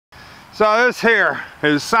So this here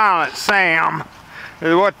is Silent Sam,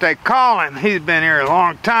 is what they call him. He's been here a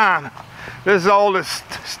long time. This is the oldest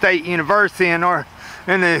state university in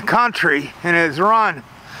the country, and it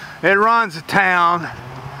runs a town.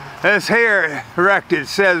 This here erected,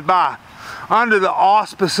 says, by under the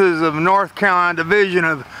auspices of North Carolina Division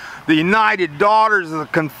of the United Daughters of the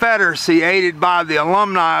Confederacy, aided by the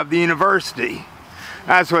alumni of the university.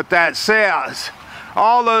 That's what that says.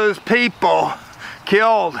 All those people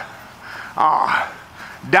killed,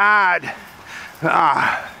 died,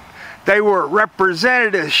 they were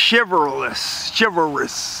represented as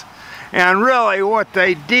chivalrous, and really what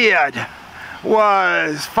they did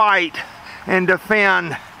was fight and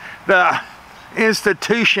defend the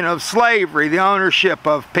institution of slavery, the ownership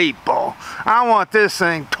of people. I want this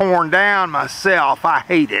thing torn down myself. I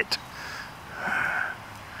hate it.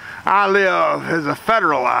 I live as a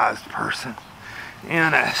federalized person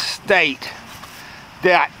in a state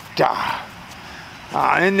that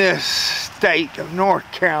in this state of North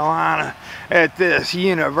Carolina at this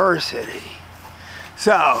university.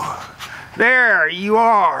 So there you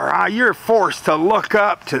are. You're forced to look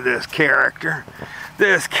up to this character.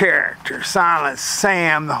 This character, Silent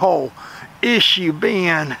Sam, the whole issue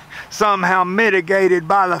being somehow mitigated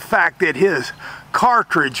by the fact that his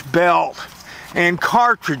cartridge belt and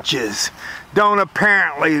cartridges don't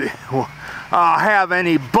apparently have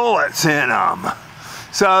any bullets in them.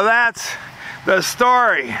 So that's the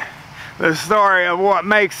story of what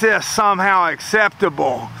makes this somehow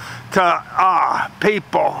acceptable to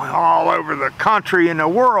people all over the country and the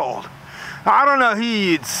world. I don't know who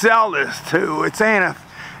you'd sell this to. It's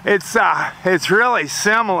really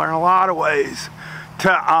similar in a lot of ways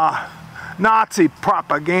to Nazi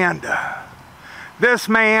propaganda. This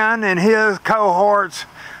man and his cohorts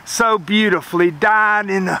so beautifully died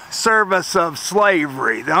in the service of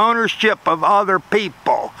slavery, the ownership of other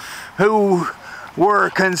people who were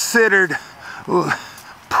considered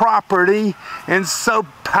property and so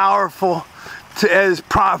powerful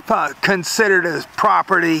considered as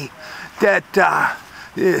property that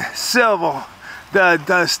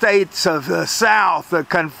the states of the South, the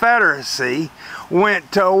Confederacy,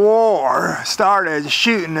 went to war, started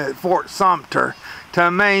shooting at Fort Sumter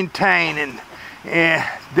to maintain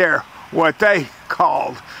their what they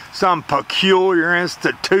called some peculiar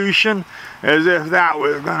institution, as if that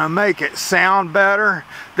was going to make it sound better.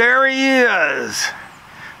 There he is.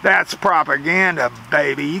 That's propaganda,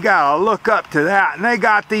 baby. You gotta look up to that. And they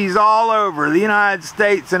got these all over the United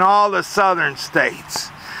States and all the southern states.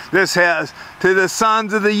 This has to the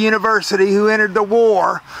sons of the university who entered the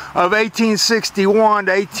war of 1861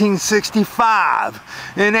 to 1865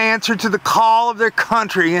 in answer to the call of their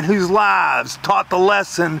country, and whose lives taught the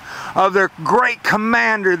lesson of their great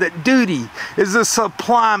commander that duty is the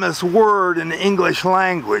sublimest word in the English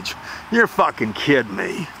language. You're fucking kidding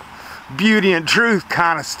me. Beauty and truth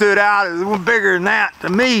kind of stood out as bigger than that to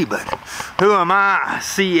me, but who am I?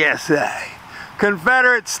 CSA.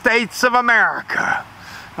 Confederate States of America.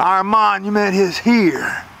 Our monument is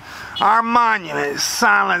here. Our monument is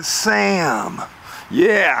Silent Sam.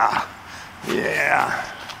 Yeah.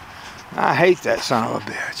 I hate that son of a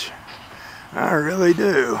bitch. I really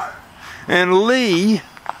do. And Lee,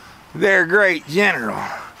 their great general.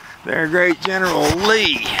 Their great General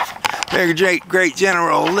Lee. Their great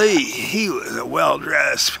General Lee, he was a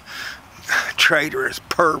well-dressed, traitorous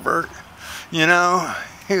pervert. You know,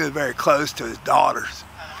 he was very close to his daughters.